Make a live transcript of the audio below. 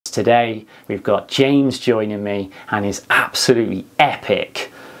Today we've got James joining me and his absolutely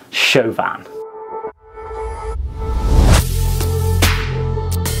epic show van.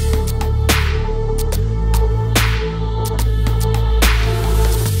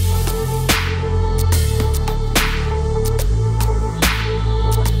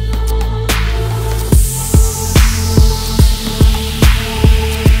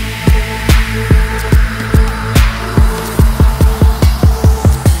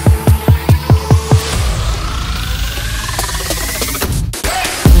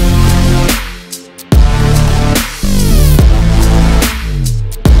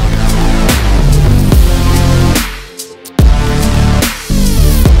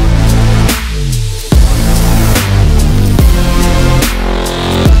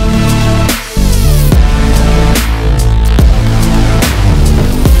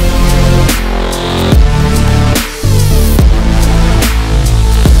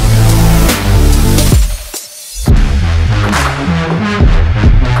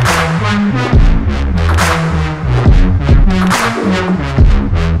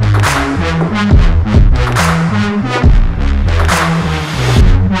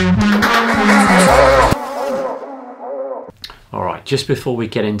 Just before we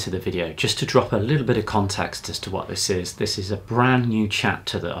get into the video, just to drop a little bit of context as to what this is a brand new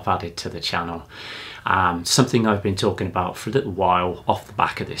chapter that I've added to the channel. Something I've been talking about for a little while off the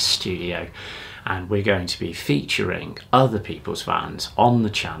back of this studio, and we're going to be featuring other people's vans on the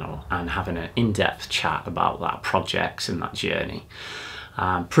channel and having an in-depth chat about that project and that journey.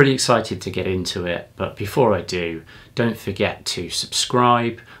 I'm pretty excited to get into it, but before I do, don't forget to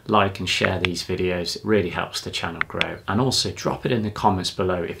subscribe, like and share these videos. It really helps the channel grow, and also drop it in the comments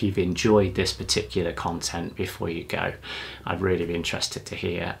below if you've enjoyed this particular content before you go. I'd really be interested to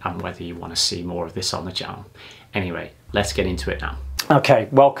hear and whether you want to see more of this on the channel. Anyway, let's get into it now. Okay,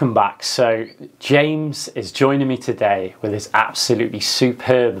 welcome back. So James is joining me today with his absolutely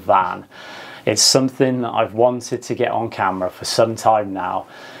superb van. It's something that I've wanted to get on camera for some time now,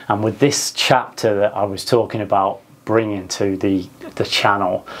 and with this chapter that I was talking about bringing to the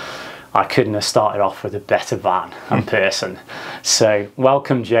channel, I couldn't have started off with a better van and person. So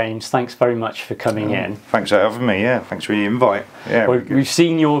welcome, James. Thanks very much for coming in. Thanks for having me. Yeah, thanks for the invite. Yeah, we've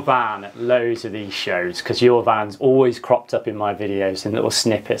seen your van at loads of these shows because your van's always cropped up in my videos in little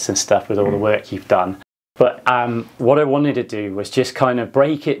snippets and stuff with all the work you've done. But what I wanted to do was just kind of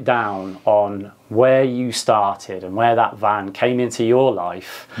break it down on where you started and where that van came into your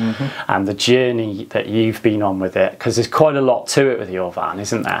life and the journey that you've been on with it, because there's quite a lot to it with your van,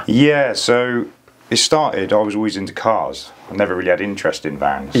 isn't there? Yeah, so it started, I was always into cars. I never really had interest in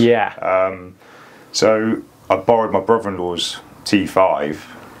vans. Yeah. So I borrowed my brother-in-law's T5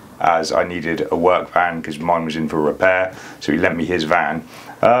 as I needed a work van because mine was in for repair, so he lent me his van.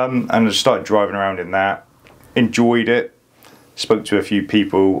 And I started driving around in that, enjoyed it, spoke to a few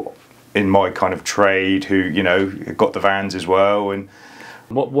people in my kind of trade who, you know, got the vans as well. And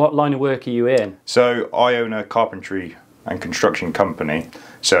what line of work are you in? So I own a carpentry and construction company,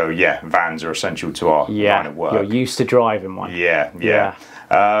 so yeah, vans are essential to our line of work. You're used to driving one. Yeah.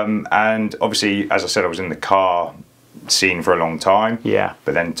 And obviously, as I said, I was in the car scene for a long time. Yeah.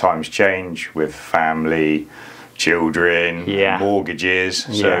 But then times change with family, children, mortgages,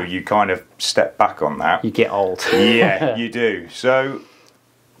 so you kind of step back on that. You get old. Yeah, you do. So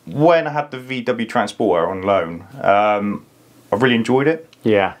when I had the VW Transporter on loan, I really enjoyed it.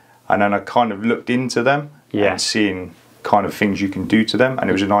 Yeah. And then I kind of looked into them and seeing kind of things you can do to them, and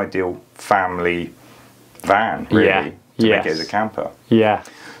it was an ideal family van, really, to make it as a camper. Yeah.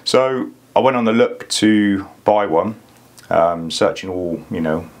 So I went on the look to buy one, searching all, you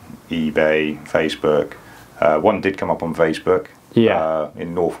know, eBay, Facebook. One did come up on Facebook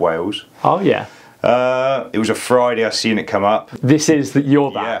in North Wales. Oh yeah. It was a Friday I seen it come up. This is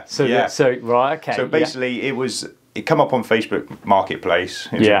your van. Yeah. So right, okay. So basically it come up on Facebook Marketplace.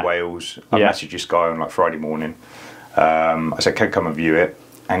 It was in Wales. I messaged this guy on like Friday morning. I said, can I come and view it?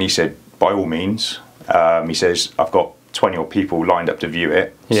 And he said, by all means. He says, I've got 20 odd people lined up to view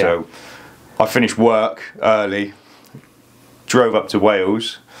it. Yeah. So I finished work early, drove up to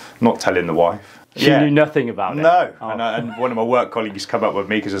Wales, not telling the wife. She knew nothing about it? No. Oh. And one of my work colleagues come up with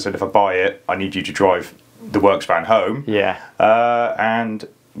me because I said, if I buy it, I need you to drive the works van home. Yeah. And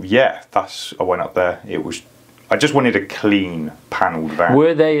yeah, I went up there. I just wanted a clean panelled van.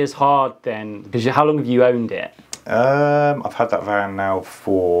 Were they as hard then? Because how long have you owned it? I've had that van now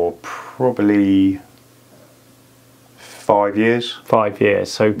for probably 5 years. 5 years.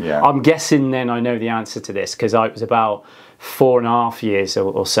 So I'm guessing then I know the answer to this, because it was about 4.5 years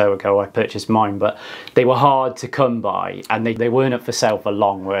or so ago I purchased mine, but they were hard to come by, and they weren't up for sale for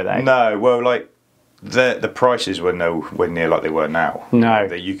long, were they? No, well, like the prices were nowhere near like they were now. No.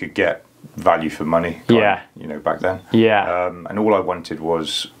 That you could get value for money. Yeah. You know, back then. Yeah. And all I wanted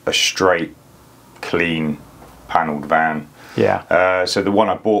was a straight, clean, panelled van. Yeah. So the one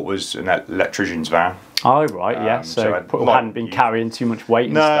I bought was an electrician's van. Oh, right, yeah. So it hadn't been carrying too much weight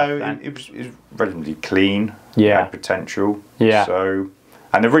and stuff then. No, it was relatively clean. Yeah. Had potential. Yeah. So,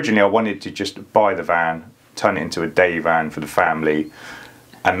 and originally I wanted to just buy the van, turn it into a day van for the family,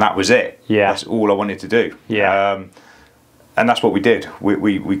 and that was it. Yeah. That's all I wanted to do. Yeah. And that's what we did.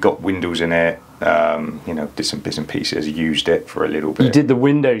 We got windows in it, you know, did some bits and pieces, used it for a little bit. You did the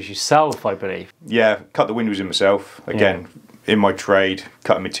windows yourself, I believe. Yeah, cut the windows in myself. Again, in my trade,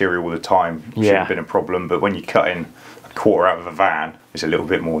 cutting material all the time shouldn't have been a problem, but when you're cutting a quarter out of a van, it's a little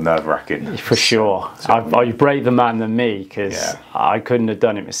bit more nerve-wracking. For sure. You're braver man than me, because I couldn't have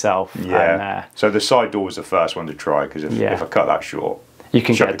done it myself. Yeah. And, so the side door was the first one to try, because if I cut that short, you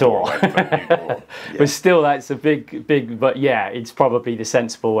can get a door. Door. But still, that's a big, but yeah, it's probably the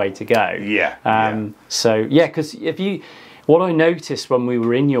sensible way to go. Yeah. So, yeah, because what I noticed when we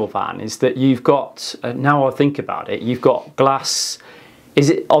were in your van is that you've got, now I think about it, you've got glass, is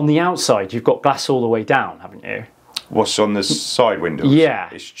it on the outside? You've got glass all the way down, haven't you? What's on the side windows? Yeah.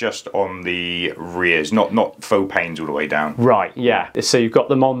 It's just on the rears, not faux panes all the way down. Right, yeah. So you've got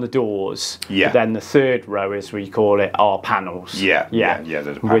them on the doors. Yeah. But then the third row, as we call it, are panels. Yeah.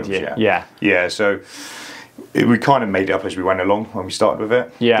 There's panels, with you. Yeah, so we kind of made it up as we went along when we started with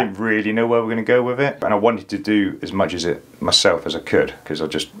it. Yeah. Didn't really know where we were going to go with it. And I wanted to do as much as it myself as I could, because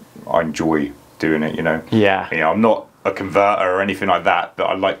I enjoy doing it, you know. Yeah. You know, I'm not a converter or anything like that, but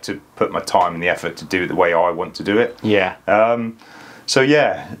I like to put my time and the effort to do it the way I want to do it. Yeah.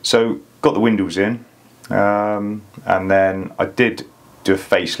 So got the windows in, and then I did do a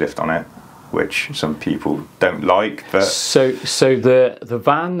facelift on it, which some people don't like. But so the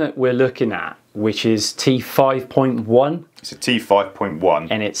van that we're looking at, which is T5.1. It's a T5.1.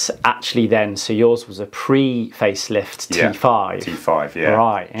 And it's actually then, so yours was a pre-facelift T5. T5, yeah.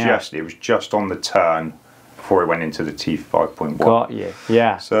 Right, yeah. It was just on the turn before it went into the T5.1. Got you,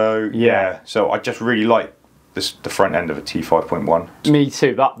 yeah. So, so I just really like the front end of a T5.1. Me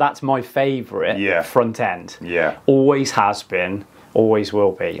too, that's my favourite front end. Yeah. Always has been, always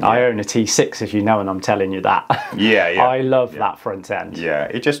will be. Yeah. I own a T6, as you know, and I'm telling you that. Yeah. I love that front end. Yeah,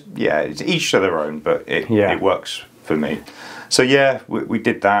 it's each to their own, but it works for me. So we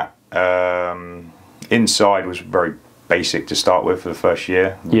did that. Inside was very basic to start with for the first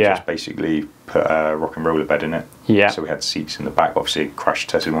year. We just basically put a rock and roller bed in it. Yeah. So we had seats in the back, obviously crash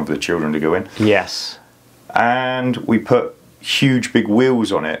tested one for the children to go in. Yes. And we put huge big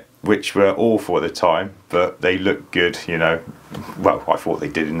wheels on it, which were awful at the time, but they looked good, you know. Well, I thought they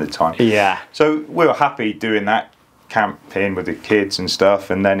did in the time. Yeah. So we were happy doing that, camping with the kids and stuff,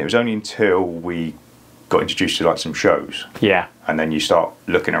 and then it was only until we got introduced to like some shows. Yeah. And then you start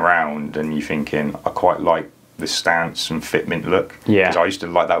looking around and you're thinking, I quite like the stance and fitment look. Yeah. Because I used to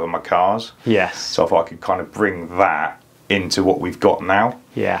like that with my cars. Yes. So I thought I could kind of bring that into what we've got now.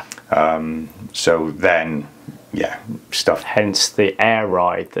 Yeah. So then, stuff. Hence the air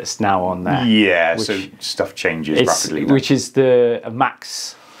ride that's now on there. Yeah, so stuff changes rapidly now. Which is the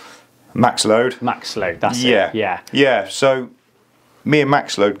max load. Max load, that's it. Yeah. Yeah, so me and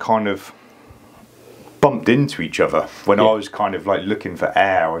Max Load kind of bumped into each other when I was kind of like looking for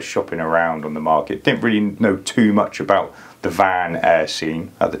air. I was shopping around on the market. Didn't really know too much about the van air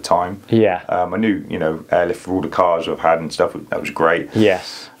scene at the time. Yeah. I knew, you know, airlift for all the cars I've had and stuff. That was great.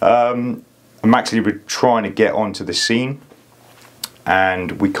 Yes. And Max Lee were trying to get onto the scene,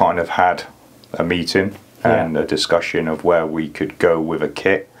 and we kind of had a meeting and a discussion of where we could go with a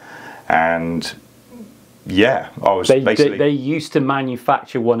kit. And I was basically... They used to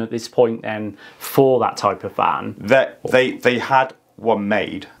manufacture one at this point then for that type of van? They had one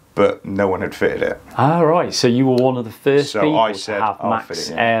made, but no one had fitted it. Ah, right. So you were one of the first people I said, to have max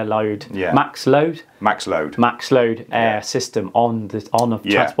air load. Yeah. Max load? Max load. Max load air system on a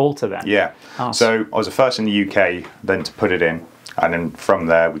transporter then? Yeah. So I was the first in the UK then to put it in, and then from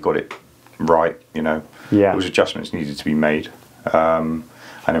there we got it right, you know. Yeah. There was adjustments needed to be made.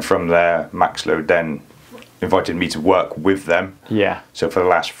 And then from there, Max Load then invited me to work with them. Yeah. So for the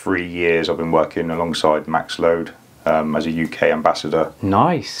last 3 years, I've been working alongside Max Load as a UK ambassador.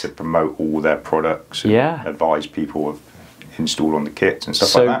 Nice. To promote all their products and advise people of install on the kits and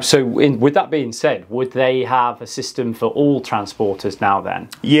stuff like that. So with that being said, would they have a system for all transporters now then?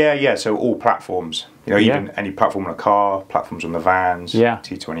 Yeah. So all platforms, you know, even any platform on a car, platforms on the vans,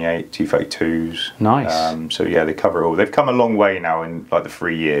 T28, T32s. Nice. So yeah, they cover it all. They've come a long way now in like the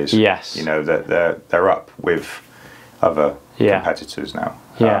 3 years. Yes. You know, they're up with other competitors now.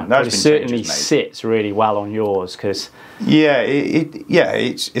 Yeah, but it certainly sits really well on yours because. Yeah,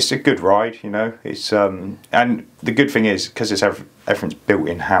 it's a good ride, you know. It's and the good thing is because it's everything's built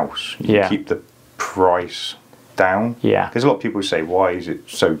in house. You keep the price down. Yeah. Because a lot of people say, why is it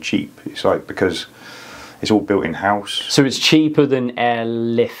so cheap? It's like because it's all built in house. So it's cheaper than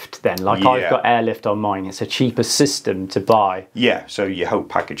airlift then. Like I've got airlift on mine. It's a cheaper system to buy. Yeah. So your whole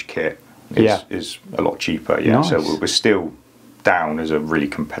package kit is a lot cheaper. Yeah. Nice. So we're still down as a really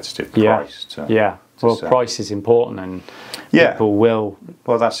competitive price. Well, price is important, and people will.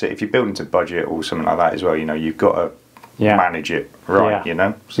 Well, that's it. If you're building to budget or something like that as well, you know, you've got to manage it right. You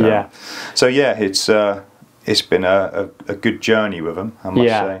know. So it's been a good journey with them, I must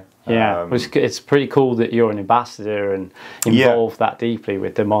say. Yeah, it's pretty cool that you're an ambassador and involved that deeply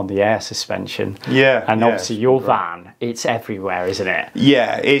with them on the air suspension. Yeah, and obviously your van, it's everywhere, isn't it?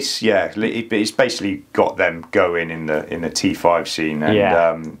 Yeah, it's basically got them going in the T5 scene.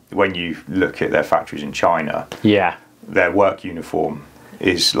 And when you look at their factories in China, their work uniform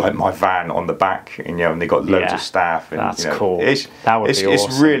is like my van on the back, and you know, and they got loads of staff. And, that's you know, cool. That would be awesome.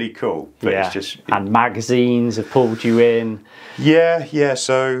 It's really cool. But it's just and magazines have pulled you in. Yeah.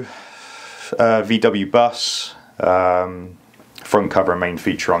 So VW bus, front cover and main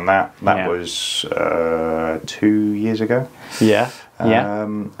feature on that. That was 2 years ago.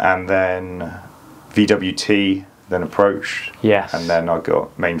 And then VW T then approached. Yes. And then I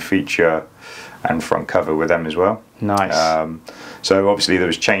got main feature and front cover with them as well. Nice. So obviously there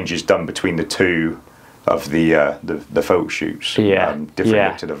was changes done between the two of the photo shoots. Different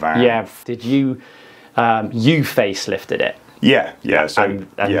look to the van. Yeah. Did you facelifted it? Yeah. So and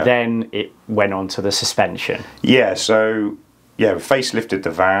then it went on to the suspension. Yeah. So we facelifted the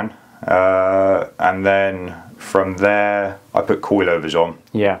van, and then from there I put coilovers on.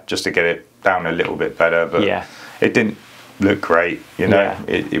 Yeah. Just to get it down a little bit better, but it didn't look great. You know,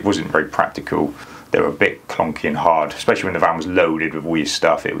 it wasn't very practical. They were a bit clunky and hard, especially when the van was loaded with all your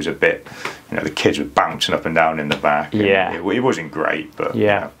stuff. It was a bit, you know, the kids were bouncing up and down in the back. It wasn't great, but you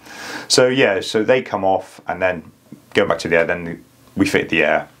know. So they come off, and then going back to the air, then we fit the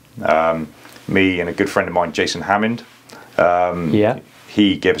air. Me and a good friend of mine, Jason Hammond.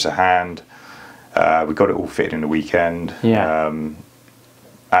 He gave us a hand. We got it all fitted in the weekend. And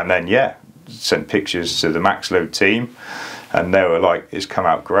then sent pictures to the Max Load team, and they were like, "It's come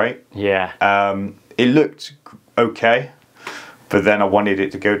out great." It looked okay, but then I wanted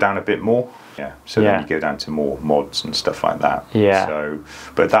it to go down a bit more. So then you go down to more mods and stuff like that. So,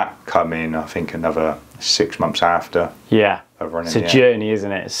 but that come in, I think, another 6 months after. Of running. It's a journey,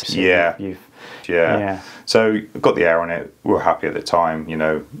 isn't it? So got the air on it. We were happy at the time. You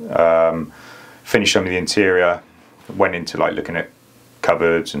know, finished some of the interior. Went into like looking at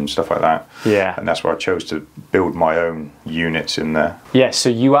cupboards and stuff like that. And that's where I chose to build my own units in there. So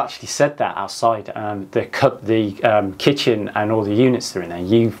you actually said that outside, the kitchen and all the units that are in there,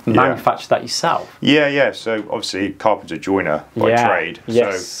 you've manufactured that yourself? So obviously carpenter joiner by trade.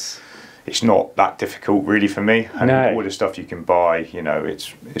 So it's not that difficult really for me, and all the stuff you can buy, you know,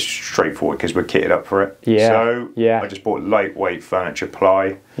 it's straightforward because we're kitted up for it. So I just bought lightweight furniture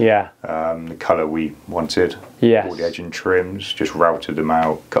ply, the colour we wanted, all the edging trims, just routed them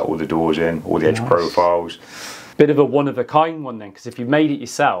out, cut all the doors in, all the edge profiles. Bit of a one-of-a-kind one then, because if you've made it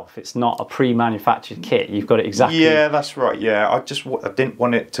yourself, it's not a pre-manufactured kit. You've got it exactly. Yeah, that's right. I didn't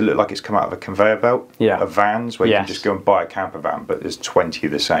want it to look like it's come out of a conveyor belt of vans where you can just go and buy a camper van, but there's 20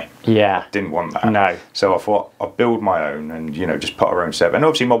 of the same. I didn't want that. No. So I thought I'll build my own and, you know, just put our own set. And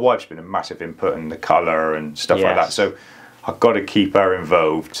obviously my wife's been a massive input in the colour and stuff like that. So I've got to keep her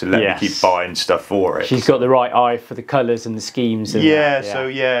involved to let me keep buying stuff for it. She's got the right eye for the colours and the schemes. And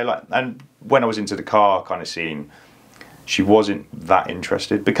and when I was into the car kind of scene, she wasn't that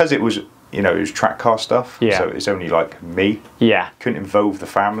interested because it was, you know, it was track car stuff. So it's only like me. Couldn't involve the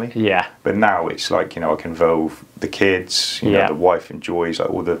family. But now it's like, you know, I can involve the kids. You know, the wife enjoys like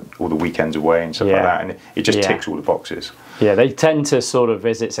all the weekends away and stuff like that, and it just ticks all the boxes. Yeah, they tend to sort of,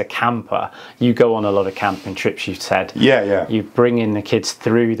 as it's a camper, you go on a lot of camping trips, you've said. Yeah, yeah. You bring in the kids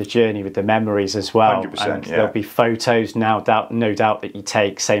through the journey with the memories as well. 100%, and there'll be photos, no doubt that you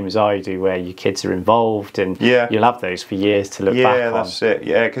take, same as I do, where your kids are involved, and you'll have those for years to look back on. Yeah, that's it.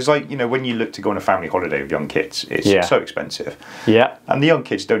 Yeah, because like, you know, when you look to go on a family holiday with young kids, it's so expensive. Yeah. And the young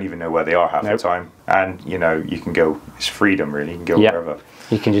kids don't even know where they are half the time. And, you know, you can go, it's freedom really, you can go wherever.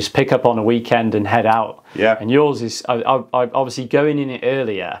 You can just pick up on a weekend and head out. Yeah. And yours is, I obviously going in it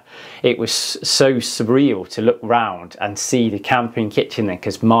earlier, it was so surreal to look round and see the camping kitchen there,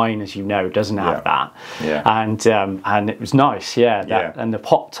 because mine, as you know, doesn't have that. Yeah. And it was nice, and the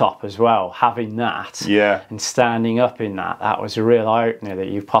pop top as well, having that. Yeah. And standing up in that was a real eye opener that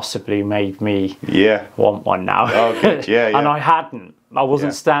you possibly made me want one now. Oh, good. Yeah, yeah. And I hadn't. I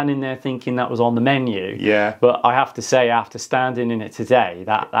wasn't standing there thinking that was on the menu. Yeah. But I have to say, after standing in it today,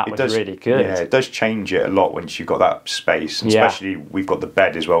 that was really good. Yeah, it does change it a lot once you've got that space. And especially we've got the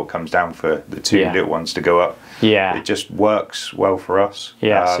bed as well. It comes down for the two little ones to go up. Yeah. It just works well for us.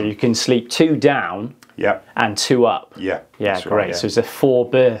 Yeah, so you can sleep 2 down. Yeah. And 2 up. Yeah. Yeah, great. Right, so it's a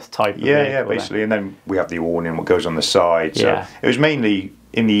 4-berth type of vehicle. Yeah, basically. And then we have the awning, what goes on the side. So it was mainly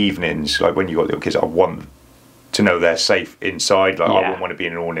in the evenings, like when you got little kids, I want to know they're safe inside. Like I wouldn't want to be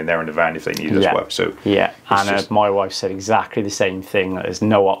in an awning there in the van if they needed us work. So and my wife said exactly the same thing. That there's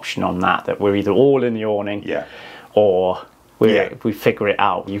no option on that we're either all in the awning, or we figure it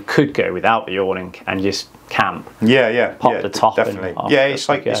out. You could go without the awning and just camp. Pop the top. Definitely. It's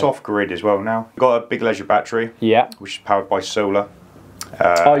like it's off grid as well now. Got a big leisure battery. Which is powered by solar.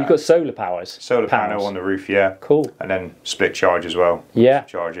 You've got solar powers. Solar panel on the roof. Cool. And then split charge as well.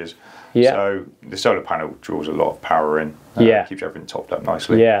 Charges. So the solar panel draws a lot of power in. Keeps everything topped up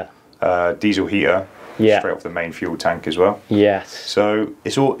nicely. Diesel heater. Straight off the main fuel tank as well. So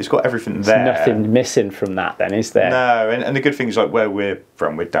it's got everything there. There's nothing missing from that then, is there? No, and the good thing is, like, where we're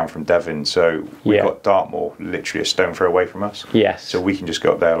down from Devon, so we've got Dartmoor literally a stone throw away from us. So we can just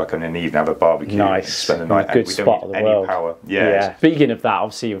go up there like on an evening, have a barbecue, and spend the night. Good spot of the world. Power. Speaking of that,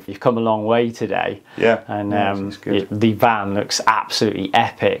 obviously you've come a long way today. And the van looks absolutely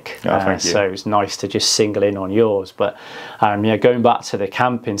epic. Thank you. So it's nice to just single in on yours. But going back to the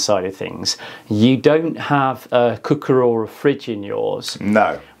camping side of things, you don't have a cooker or a fridge in yours.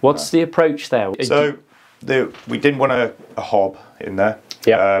 No. What's the approach there? So we didn't want a hob in there.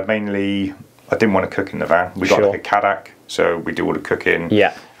 Mainly, I didn't want to cook in the van. We got like a Cadillac, so we do all the cooking.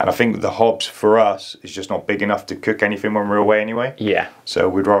 And I think the hobs for us is just not big enough to cook anything when we're away anyway. So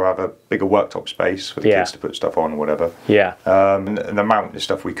we'd rather have a bigger worktop space for the kids to put stuff on or whatever. And the amount of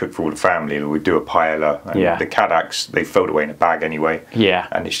stuff we cook for all the family, we'd do a paella. And the Cadillacs, they fold away in a bag anyway.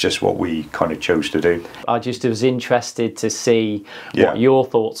 And it's just what we kind of chose to do. I just was interested to see what your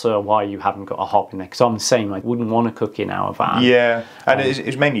thoughts are, why you haven't got a hob in there. Because I'm the same, I wouldn't want to cook in our van. And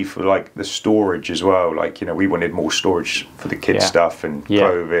it's mainly for like the storage as well. Like, you know, we wanted more storage for the kids' stuff and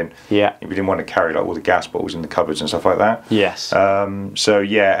clothing. We didn't want to carry like all the gas bottles in the cupboards and stuff like that. So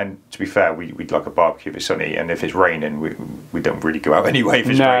and to be fair, we'd like a barbecue if it's sunny, and if it's raining, we don't really go out anyway if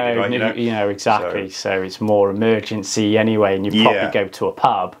it's raining. Like, you know exactly. So it's more emergency anyway, and you probably go to a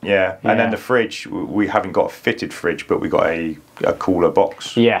pub. And then the fridge, we haven't got a fitted fridge, but we got a cooler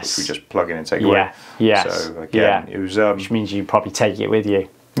box. Which we just plug in and take away. So again, it was which means you probably take it with you.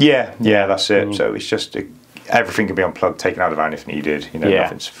 That's it. So it's just everything can be unplugged, taken out of the van if needed. You know,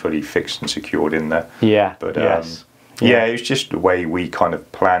 nothing's fully fixed and secured in there. But it was just the way we kind of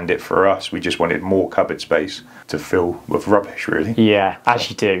planned it for us. We just wanted more cupboard space to fill with rubbish, really. As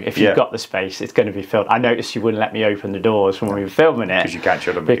you do. If you've got the space, it's going to be filled. I noticed you wouldn't let me open the doors when we were filming it. Because you can't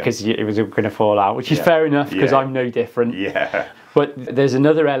shut them because it was going to fall out, which is fair enough, because I'm no different. But there's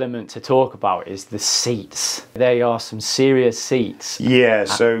another element to talk about, is the seats. They are some serious seats.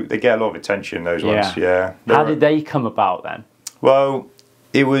 So they get a lot of attention, those ones. How did they come about then? Well,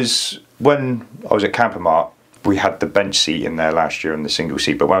 it was when I was at Campermart. We had the bench seat in there last year and the single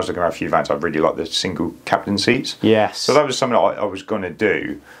seat, but when I was looking at a few vans, I really liked the single captain seats. So that was something I was going to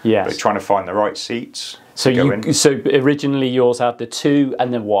do, but trying to find the right seats. So originally yours had the 2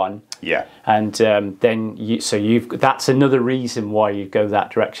 and the 1. And then that's another reason why you go that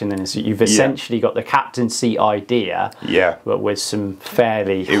direction then, is that you've essentially got the captain seat idea, but with some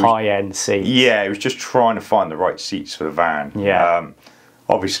fairly high-end seats. It was just trying to find the right seats for the van.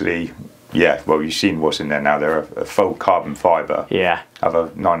 Obviously, well, you've seen what's in there now. They're a faux carbon fibre of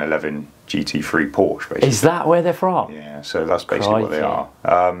a 911 GT3 Porsche, basically. Is that where they're from? So that's basically what they are.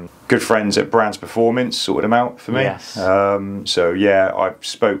 Good friends at Brands Performance sorted them out for me. I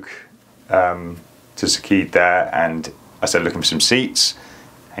spoke to Sakid there, and I said, looking for some seats,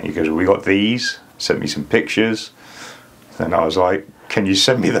 and he goes, well, we got these. Sent me some pictures. Then I was like, can you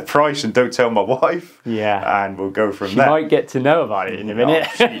send me the price and don't tell my wife? Yeah. And we'll go from there. She might get to know about it in a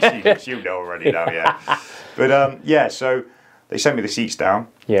minute. She'll know already now, yeah. But yeah, so they sent me the seats down.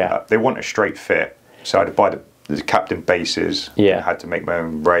 Yeah. They want a straight fit. So I had to buy the captain bases. Yeah. I had to make my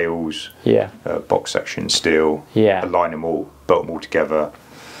own rails. Yeah. Box section steel. Yeah. Align them all, bolt them all together,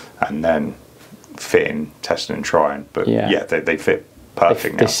 and then fitting, testing and trying. But yeah, they fit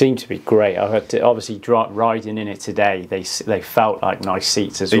perfect now. They seem to be great. I heard obviously riding in it today, they felt like nice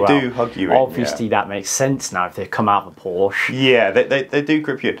seats as well. They do hug you in, obviously that makes sense now if they come out of a Porsche. Yeah, they do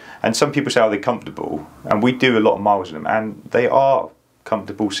grip you in. And some people say, are they comfortable? And we do a lot of miles in them, and they are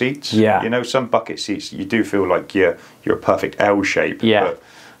comfortable seats. Yeah. You know, some bucket seats, you do feel like you're a perfect L shape. Yeah. But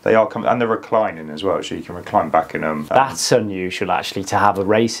they are and they're reclining as well, so you can recline back in them. That's unusual actually to have a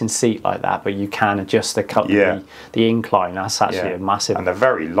racing seat like that, but you can adjust the incline. That's actually a massive. And they're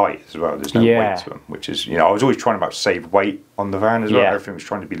very light as well. There's no weight to them, which is, you know, I was always trying to save weight on the van as well. Everything was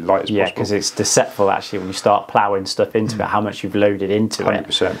trying to be light as possible. Yeah, because it's deceitful actually when you start ploughing stuff into it, how much you've loaded into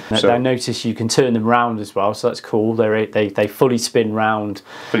 100%. it. So I notice you can turn them round as well, so that's cool. They fully spin round,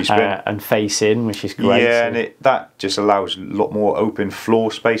 and face in, which is great. Yeah, and that just allows a lot more open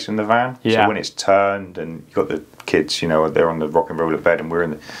floor space in the van. Yeah. So when it's turned and you've got the kids, you know, they're on the rock and roller bed and we're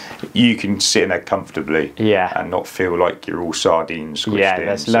in you can sit in there comfortably. Yeah. And not feel like you're all sardines squished in. Yeah,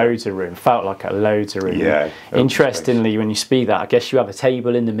 there's loads of room. Felt like loads of room. Yeah. Interestingly, when you speak that, I guess you have a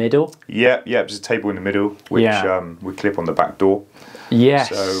table in the middle. Yeah, there's a table in the middle which we clip on the back door. Yes,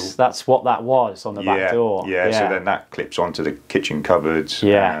 so, that's what that was on the back door. Yeah, so then that clips onto the kitchen cupboards.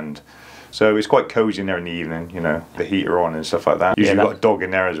 Yeah. And so it's quite cosy in there in the evening, you know, the heater on and stuff like that. Usually we've got a dog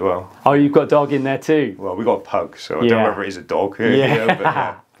in there as well. Oh, you've got a dog in there too? Well, we've got a pug, so I don't know whether it is a dog. You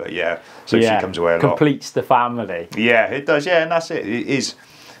know, but yeah, so she comes away a lot. Completes the family. Yeah, it does, and that's it. It is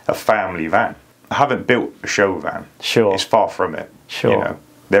a family van. I haven't built a show van. Sure. It's far from it. Sure. You know,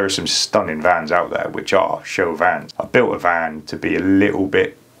 there are some stunning vans out there which are show vans. I built a van to be a little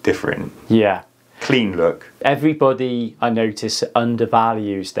bit different. Yeah. Clean look. Everybody, I notice,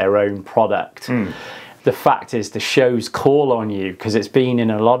 undervalues their own product. The fact is the shows call on you because it's been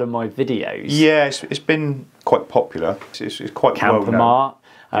in a lot of my videos. Yeah, it's been quite popular. It's quite Campermart.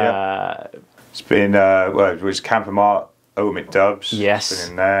 It's been, it was Campermart, Old McDubs. Yes. It's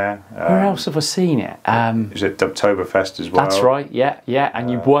been in there. Where else have I seen it? It was at Dubtoberfest as well. That's right, yeah. And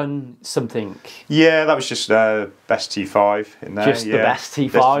you won something. Yeah, that was just best T5 in there. Just the best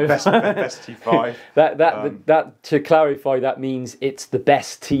T5? Best T5. That to clarify, that means it's the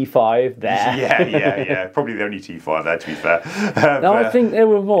best T5 there. Yeah. Probably the only T5 there, to be fair. I think there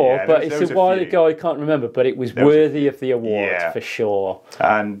were more, but it's a while ago, I can't remember, but it was worthy of the award for sure.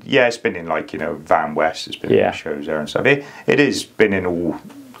 And yeah, it's been in like, you know, Van West, it's been in the shows there and stuff. It has been in all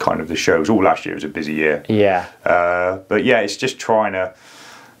kind of the shows. All last year was a busy year. Yeah. But yeah, it's just trying to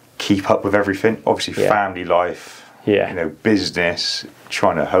keep up with everything. Obviously, family life, you know, business,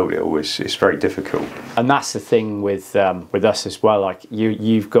 trying to hold it all. It's very difficult. And that's the thing with us as well. Like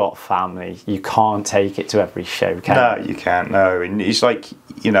you've got family. You can't take it to every show, can you? No, you can't. No, and it's like,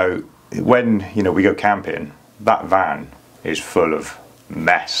 you know, when we go camping, that van is full of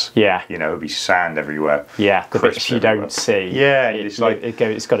mess. Yeah. You know, it'll be sand everywhere. Yeah, the bits you don't see. Yeah, it's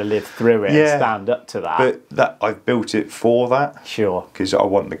got to live through it and stand up to that. But I've built it for that. Sure. Because I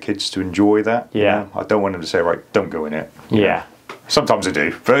want the kids to enjoy that. Yeah. You know? I don't want them to say, right, don't go in it. Yeah. Sometimes I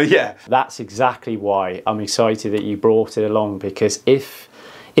do, but yeah. That's exactly why I'm excited that you brought it along, because if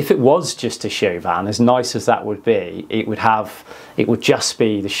it was just a show van, as nice as that would be, it would just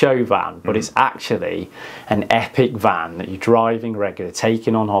be the show van, but it's actually an epic van that you're driving regularly,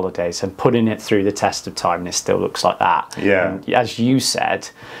 taking on holidays and putting it through the test of time, and it still looks like that. Yeah. And as you said,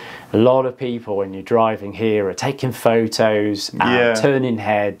 a lot of people when you're driving here are taking photos and turning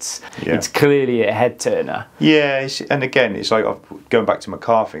heads. Yeah. It's clearly a head turner. Yeah, and again, it's like going back to my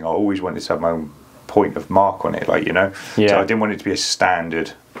car thing, I always wanted to have my own point of mark on it, like, you know. So I didn't want it to be a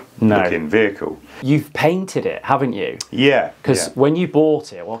standard looking vehicle. You've painted it, haven't you? Yeah. Because when you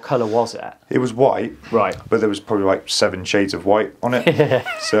bought it, what colour was it? It was white. Right. But there was probably like 7 shades of white on it.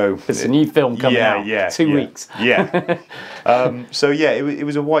 So it's a new film coming out. 2 weeks. Yeah. So yeah, it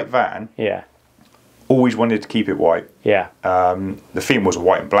was a white van. Yeah. Always wanted to keep it white. Yeah. The theme was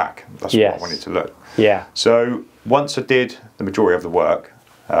white and black. That's what I wanted to look. Yeah. So once I did the majority of the work,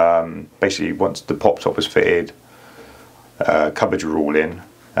 basically once the pop top was fitted, cupboards were all in,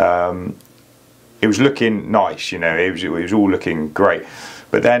 it was looking nice, you know, it was all looking great.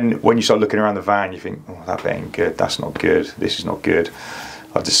 But then when you start looking around the van, you think, oh, that bit ain't good, that's not good, this is not good.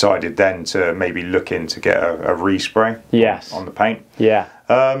 I decided then to maybe look in to get a respray on the paint. Yeah.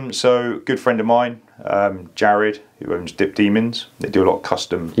 So good friend of mine, Jared, who owns Dip Demons. They do a lot of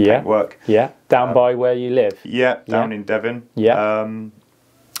custom paint work. Yeah, down by where you live. Yeah, down in Devon. Yeah.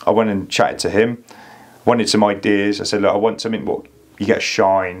 I went and chatted to him. Wanted some ideas. I said, look, I want something what you get a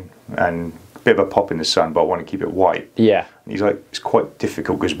shine and a bit of a pop in the sun, but I want to keep it white. Yeah. And he's like, it's quite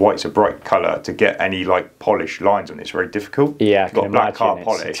difficult because white's a bright colour. To get any like polished lines on it's very difficult. Yeah, if you've got black car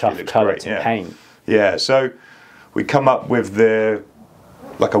polish, it's a tough colour to paint. Yeah, so we come up with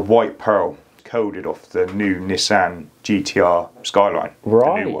like a white pearl coated off the new Nissan GTR Skyline.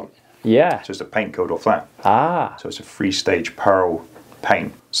 Right. The new one. Yeah. So it's a paint code off that. Ah. So it's a 3-stage pearl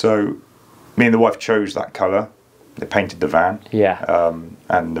paint. So me and the wife chose that colour. They painted the van. Yeah.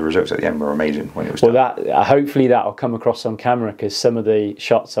 And the results at the end were amazing when it was done. Well, hopefully that'll come across on camera, because some of the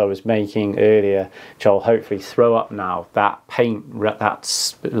shots I was making earlier, which I'll hopefully throw up now, that paint,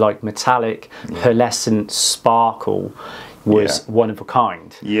 that's like metallic, pearlescent sparkle was one of a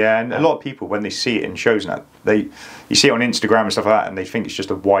kind. Yeah, and a lot of people, when they see it in shows and that, you see it on Instagram and stuff like that, and they think it's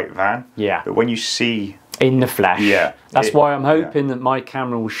just a white van. Yeah. But when you see in the flesh, that's why I'm hoping that my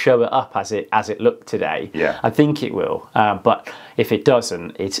camera will show it up as it looked today. Yeah. I think it will, but if it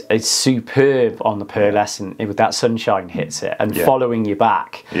doesn't, it's superb on the pearlescent with that sunshine hits it, and following you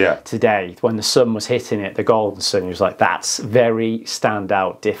back today when the sun was hitting it, the golden sun, it was like, that's very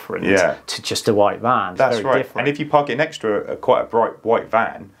standout different to just a white van. That's very right. different. And if you park it next to quite a bright white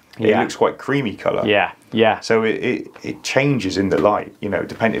van, it looks quite creamy colour. Yeah, yeah. So it changes in the light, you know,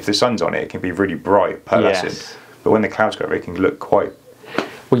 depending if the sun's on it, it can be really bright, pearlescent. Yes. But when the clouds go over, it can look quite...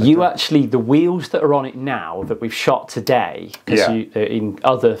 Well, you actually, the wheels that are on it now that we've shot today, because in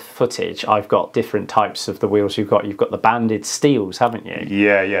other footage, I've got different types of the wheels you've got. You've got the banded steels, haven't you?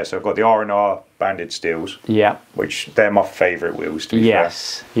 Yeah, yeah. So I've got the R&R banded steels. Yeah. Which they're my favourite wheels, to be fair.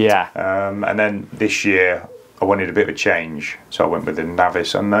 Yeah. And then this year, I wanted a bit of a change, so I went with the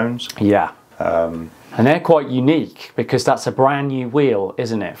Navis Unknowns. Yeah. And they're quite unique because that's a brand new wheel,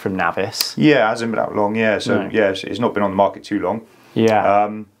 isn't it, from Navis? Yeah, it hasn't been that long, yeah. So, it's not been on the market too long.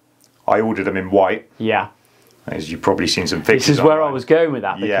 Yeah. I ordered them in white. Yeah. As you've probably seen some pictures. This is where I was going with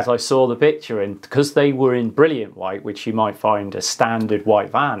that, because I saw the picture, and because they were in brilliant white, which you might find a standard white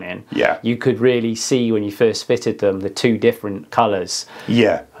van in, you could really see when you first fitted them the two different colours.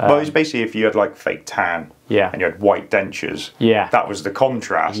 Yeah. Well, it's basically if you had like fake tan and you had white dentures, that was the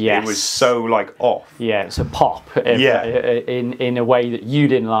contrast. It was so like off. Yeah, it's a pop in a way that you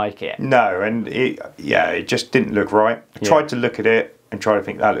didn't like it. No, and it just didn't look right. I tried to look at it and try to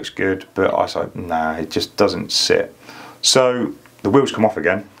think that looks good, but I was like, nah, it just doesn't sit. So the wheels come off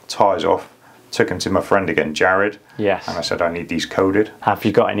again, tyres off, took them to my friend again, Jared. Yes. And I said, I need these coated. Have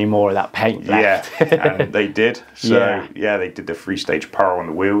you got any more of that paint left? Yeah, and they did. So they did the 3-stage pearl on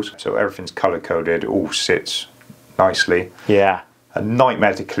the wheels. So everything's colour coded, all sits nicely. Yeah. A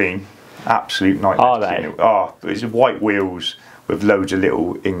nightmare to clean, absolute nightmare to clean. Oh, it's white wheels with loads of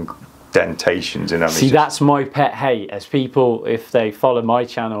little indentations in them. See, that's my pet hate. As people, if they follow my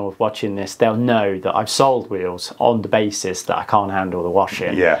channel watching this, they'll know that I've sold wheels on the basis that I can't handle the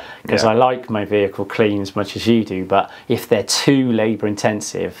washing. Yeah. Because I like my vehicle clean as much as you do, but if they're too labour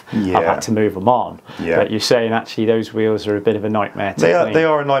intensive, I've had to move them on. Yeah. But you're saying actually those wheels are a bit of a nightmare to clean. They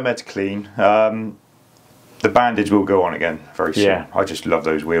are a nightmare to clean. The bandage will go on again very soon. Yeah. I just love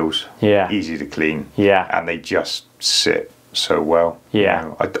those wheels. Yeah. Easy to clean. Yeah. And they just sit so well. Yeah. You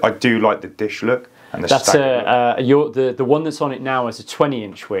know, I do like the dish look and the that's the one that's on it now is a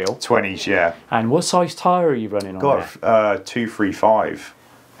 20-inch wheel. 20s, yeah. And what size tyre are you running on there? Got 235.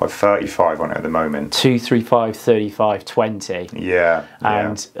 I've 35 on it at the moment. 235, 35, 20. Yeah.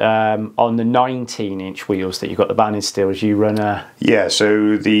 And on the 19-inch wheels that you've got the banded steels, you run a... Yeah,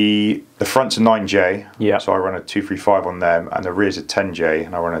 so the front's a 9J. Yeah. So I run a 235 on them, and the rear's a 10J,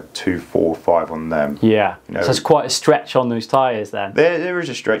 and I run a 245 on them. Yeah. You know, so it's quite a stretch on those tyres then. There is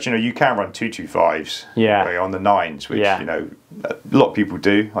a stretch. You know, you can run 225s on the 9s, which, you know, a lot of people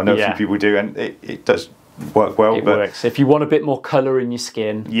do. I know a few people do, and it does work well. It works. If you want a bit more colour in your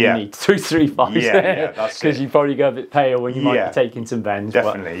skin, you need 235s. Yeah, that's because you probably go a bit pale when you might be taking some bends.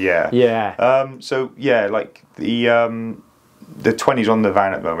 Definitely, Yeah. So yeah, like the 20s on the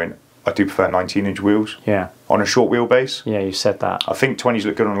van at the moment, I do prefer 19-inch wheels. Yeah. On a short wheelbase. Yeah, you said that. I think 20s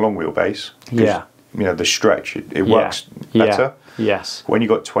look good on a long wheelbase. Yeah. You know, the stretch, it works better. Yes. When you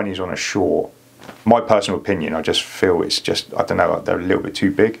got 20s on a short, my personal opinion, I just feel it's just, I don't know, they're a little bit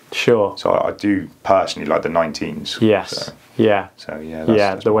too big. Sure. So I do personally like the 19s. Yes. So. Yeah. So yeah,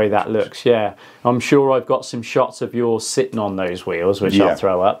 that's the way that looks. Yeah, I'm sure I've got some shots of yours sitting on those wheels, which I'll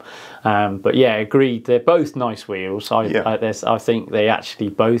throw up. But yeah, agreed. They're both nice wheels. I think they actually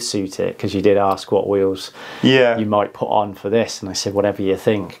both suit it, because you did ask what wheels you might put on for this, and I said whatever you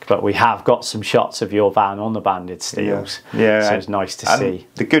think. But we have got some shots of your van on the banded steels. Yeah. So it's nice to see.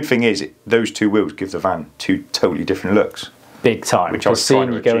 The good thing is those two wheels give the van two totally different looks. Big time. Which I was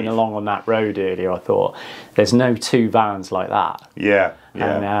seeing you going along on that road earlier, I thought there's no two vans like that. Yeah.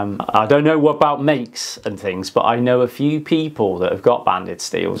 And I don't know what about makes and things, but I know a few people that have got banded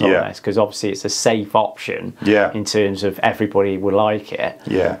steels on this, because obviously it's a safe option in terms of everybody will like it.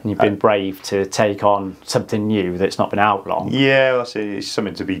 Yeah. And you've been brave to take on something new that's not been out long. Yeah, well, it's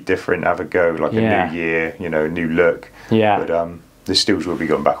something to be different, have a go, like a new year, new look. Yeah. But the steels will be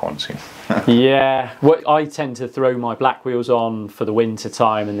going back on soon. Yeah, I tend to throw my black wheels on for the winter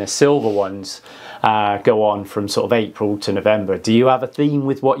time, and the silver ones go on from sort of April to November. Do you have a theme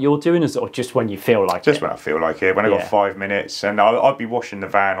with what you're doing, or just when you feel like it? Just when I feel like it. When I've got 5 minutes, and I'd be washing the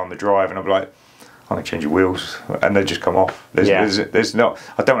van on the drive, and I'd be like, I'm going to change your wheels, and they just come off. There's not.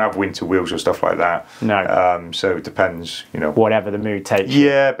 I don't have winter wheels or stuff like that. No. So it depends, Whatever the mood takes.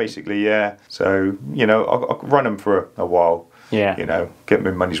 Yeah, basically, yeah. So I'll run them for a while. Yeah. Get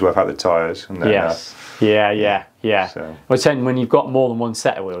my money's worth out the tyres. And then, Yeah. So. Well, when you've got more than one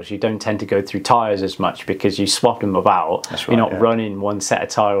set of wheels, you don't tend to go through tyres as much, because you swap them about. That's right, you're not running one set of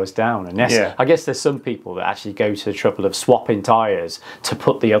tyres down. And I guess there's some people that actually go to the trouble of swapping tyres to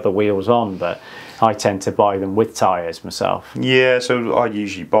put the other wheels on, but I tend to buy them with tyres myself. Yeah, so I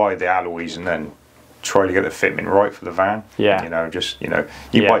usually buy the alloys and then try to get the fitment right for the van. Yeah.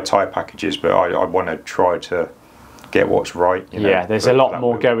 You buy tyre packages, but I want to try to get what's right. There's a lot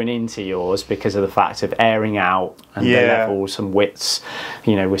more going into yours because of the fact of airing out and the levels and widths.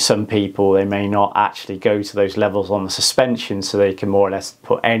 With some people, they may not actually go to those levels on the suspension, so they can more or less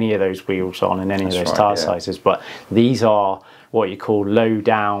put any of those wheels on in any of those tyre sizes. But these are what you call low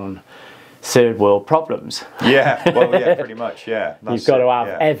down third world problems. Pretty much, You've got to have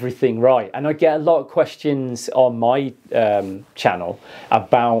everything right. And I get a lot of questions on my channel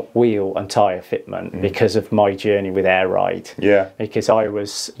about wheel and tyre fitment because of my journey with Air Ride. Because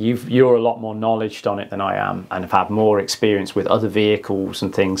you're a lot more knowledge on it than I am, and have had more experience with other vehicles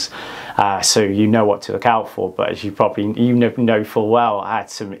and things, so you know what to look out for. But as you probably know full well, I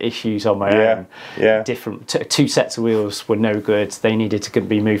had some issues on my own. Different two sets of wheels were no good. They needed to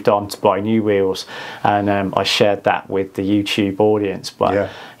be moved on to buy new wheels, and I shared that with the YouTube audience. But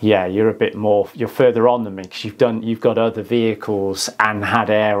you're a bit more, you're further on than me, because you've got other vehicles and had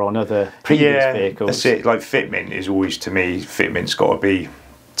air on other previous vehicles. That's it. Like fitment is always, to me, fitment's got to be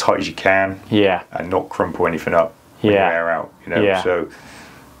tight as you can, and not crumple anything up when you air out. So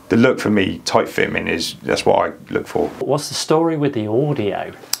the look for me, tight fitment that's what I look for. What's the story with the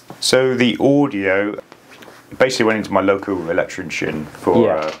audio? So the audio, basically went into my local electrician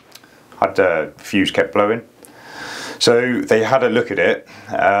for had the fuse kept blowing, so they had a look at it,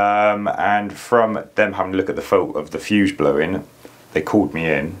 and from them having a look at the photo of the fuse blowing, they called me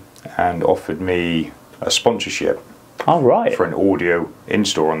in and offered me a sponsorship for an audio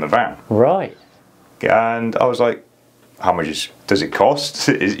install on the van. And I was like, how much does it cost?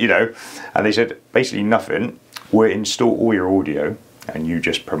 And they said basically nothing, we'll install all your audio and you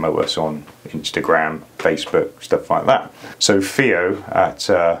just promote us on Instagram, Facebook, stuff like that. So Theo at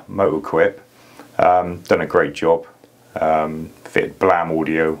Motorquip done a great job. Fitted Blam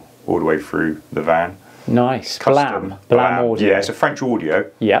audio all the way through the van. Nice. Custom Blam audio. Yeah, it's a French audio.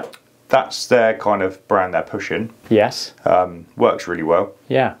 Yeah. That's their kind of brand they're pushing. Yes. Works really well.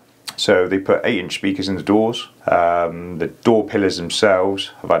 Yeah. So they put 8-inch speakers in the doors. The door pillars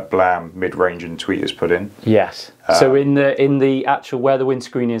themselves have had Blam mid-range and tweeters put in. Yes. So in the actual where the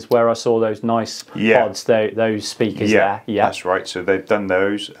windscreen is, where I saw those nice pods, those speakers there. Yeah, that's right. So they've done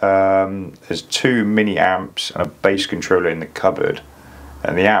those. There's 2 mini amps and a bass controller in the cupboard,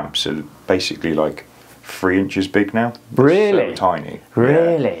 and the amps are basically like 3 inches big now. Really? So tiny.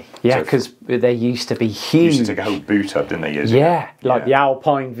 Really? Yeah, because they used to be huge. Used to take a whole boot up, didn't they? The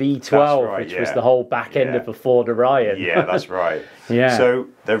Alpine V12, which was the whole back end of a Ford Orion. Yeah, that's right. So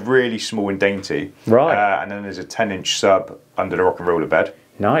they're really small and dainty. Right. And then there's a 10-inch sub under the rock and roller bed.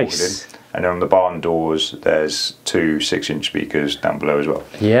 Nice. And then on the barn doors, there's 2 6-inch speakers down below as well.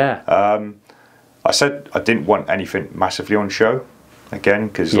 Yeah. I said I didn't want anything massively on show, again,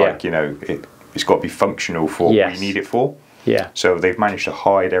 because it's got to be functional for what we need it for. Yeah. So they've managed to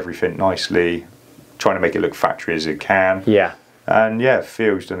hide everything nicely, trying to make it look factory as it can. Yeah. And yeah,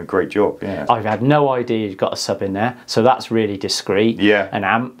 Theo's done a great job. Yeah, I've had no idea you've got a sub in there, so that's really discreet. Yeah, and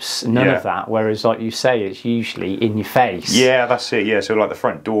amps, none of that. Whereas, like you say, it's usually in your face. Yeah, that's it. Yeah, so like the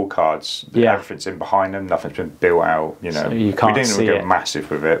front door cards, everything's in behind them. Nothing's been built out. You know, so you can't we didn't see even go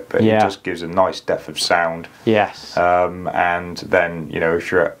massive with it, but it just gives a nice depth of sound. Yes. And then, you know,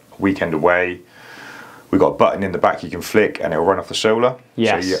 if you're at a weekend away, we've got a button in the back you can flick, and it'll run off the solar.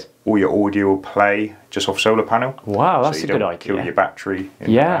 Yes. So all your audio will play just off solar panel. Wow, that's a good idea. Kill your battery.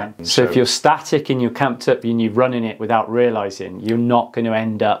 So if you're static and you're camped up and you're running it without realising, you're not going to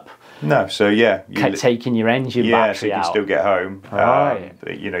end up. No, so yeah, taking your engine battery out. So you can still get home. Right.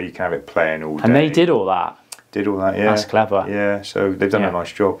 But, you know, you can have it playing all day. And they did all that. Did all that, yeah. That's clever. Yeah, so they've done a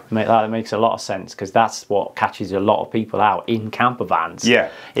nice job. That makes a lot of sense, because that's what catches a lot of people out in camper vans. Yeah,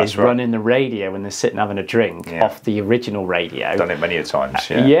 is running the radio when they're sitting having a drink off the original radio. Done it many a times.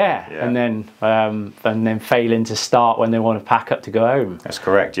 Yeah. And then failing to start when they want to pack up to go home. That's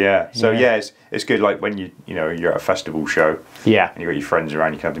correct. Yeah. So it's good. Like when you're at a festival show. Yeah. And you got your friends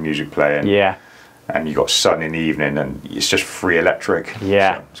around, you can have the music playing. Yeah. And you got sun in the evening, and it's just free electric.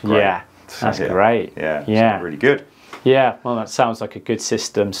 Yeah. So it's great. Yeah. That's great. Yeah, really good. Yeah, well, that sounds like a good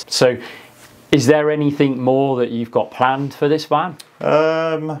system. So, is there anything more that you've got planned for this van?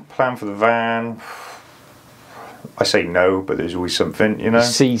 Plan for the van, I say no, but there's always something, you know. You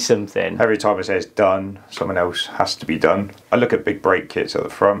see something. Every time I say it's done, something else has to be done. I look at big brake kits at the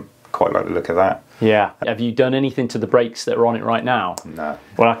front. Quite like the look of that. Yeah. Have you done anything to the brakes that are on it right now? No.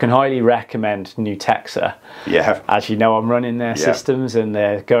 Well, I can highly recommend New Texa. Yeah. As you know, I'm running their systems and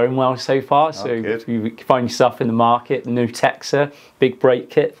they're going well so far. So if you find yourself in the market, New Texa, big brake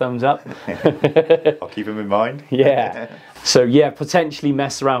kit, thumbs up. I'll keep them in mind. Yeah. So yeah, potentially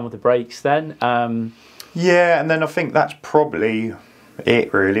mess around with the brakes then. Yeah, and then I think that's probably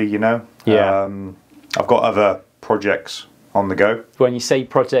it really, you know. Yeah. I've got other projects on the go. When you say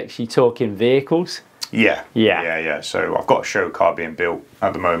projects, you talking vehicles? Yeah. So I've got a show car being built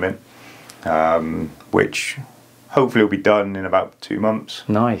at the moment, which hopefully will be done in about 2 months.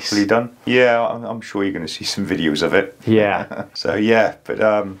 Nice. Fully done. Yeah, I'm sure you're going to see some videos of it. Yeah. So yeah, but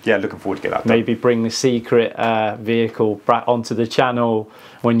looking forward to get that done. Maybe bring the secret vehicle back onto the channel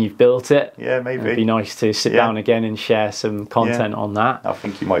when you've built it. Yeah, maybe. It'd be nice to sit down again and share some content on that. I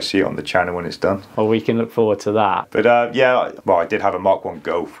think you might see it on the channel when it's done. Well, we can look forward to that. But I did have a Mark 1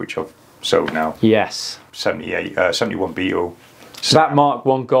 Golf, which I've sold now. Yes. 71 Beetle. So that Mark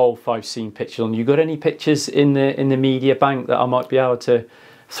 1 Golf I've seen pictures on. You got any pictures in the media bank that I might be able to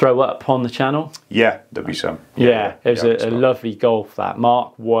throw up on the channel? Yeah, there'll be some. Yeah, it was a lovely Golf, that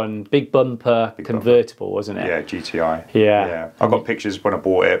Mark 1, big bumper, convertible, wasn't it? Yeah, GTI. Yeah. I got pictures when I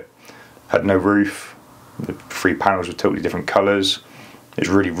bought it. Had no roof. The 3 panels were totally different colours. It was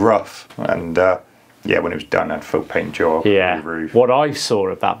really rough, and when it was done, I had full paint job. Yeah. The roof. What I saw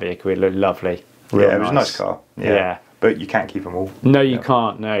of that vehicle, it looked lovely. Real it was a nice car. Yeah. But you can't keep them all. No, you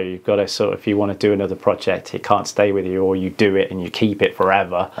can't. No, you've got to if you want to do another project, it can't stay with you, or you do it and you keep it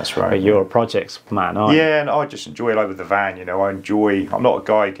forever. That's right. But you're a projects man, aren't you? Yeah, and I just enjoy it, like with the van, you know. I'm not a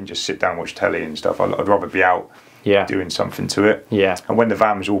guy who can just sit down and watch telly and stuff. I'd rather be out doing something to it. Yeah. And when the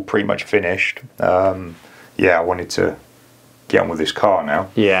van was all pretty much finished, I wanted to get on with this car now.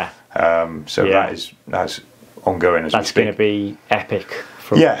 Yeah. That's ongoing as we speak. That's going to be epic.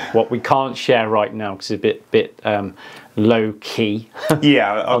 What we can't share right now because it's a bit low key.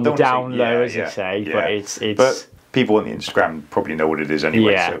 Yeah, on the down low, as you say. Yeah. But it's. But people on the Instagram probably know what it is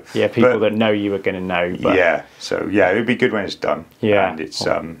anyway. Yeah, people that know you are going to know. But it would be good when it's done. Yeah, and it's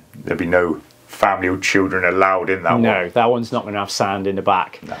there'll be no family or children allowed in that one. No, that one's not going to have sand in the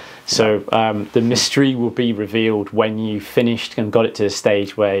back. No. So the mystery will be revealed when you finished and got it to the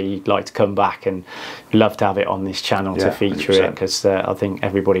stage where you'd like to come back, and love to have it on this channel to feature 100%. It, because I think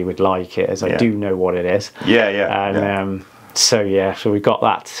everybody would like it, as I do know what it is. So we've got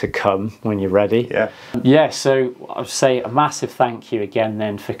that to come when you're ready. So I'd say a massive thank you again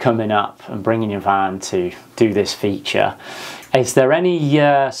then for coming up and bringing your van to do this feature. Is there any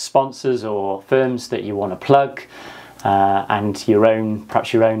sponsors or firms that you want to plug, and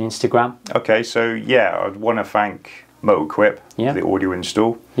perhaps your own Instagram? Okay, so I'd want to thank MotorQuip for the audio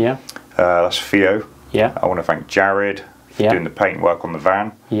install. That's Theo. I want to thank Jared for doing the paint work on the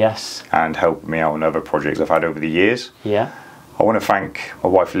van. Yes. And helping me out on other projects I've had over the years. I want to thank my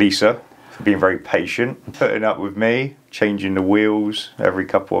wife Lisa for being very patient, putting up with me, changing the wheels every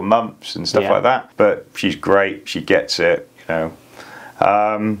couple of months and stuff like that. But she's great, she gets it, you know.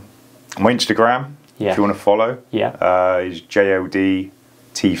 My Instagram, if you want to follow, is JOD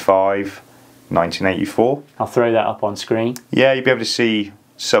T5 1984. I'll throw that up on screen. Yeah, you'll be able to see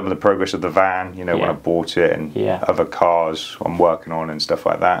some of the progress of the van, you know, when I bought it, and other cars I'm working on and stuff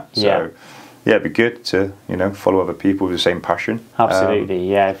like that. So yeah, it'd be good to, you know, follow other people with the same passion.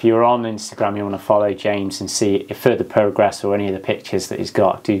 Absolutely, yeah. If you're on Instagram, you want to follow James and see further progress or any of the pictures that he's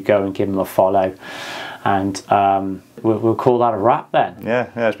got, do go and give him a follow. And we'll call that a wrap then. Yeah,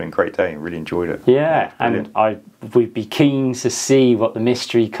 it's been a great day. Really enjoyed it. Yeah, and we'd be keen to see what the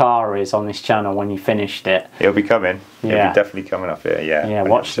mystery car is on this channel when you finished it. It'll be coming. It'll be definitely coming up here. Yeah. Yeah,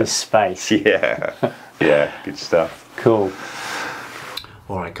 watch this space. Yeah, good stuff. Cool.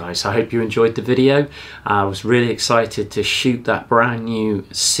 Alright guys, I hope you enjoyed the video. I was really excited to shoot that brand new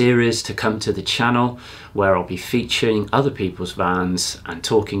series to come to the channel, where I'll be featuring other people's vans and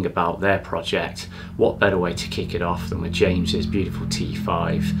talking about their project. What better way to kick it off than with James's beautiful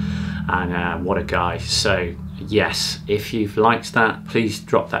T5, and what a guy. So yes, if you've liked that, please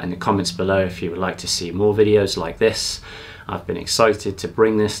drop that in the comments below if you would like to see more videos like this. I've been excited to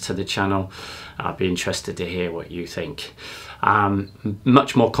bring this to the channel. I'd be interested to hear what you think.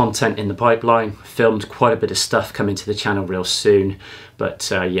 Much more content in the pipeline. Filmed quite a bit of stuff coming to the channel real soon, but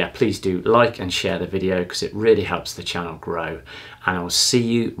yeah, please do like and share the video because it really helps the channel grow, and I will see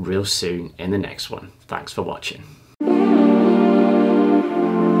you real soon in the next one. Thanks for watching.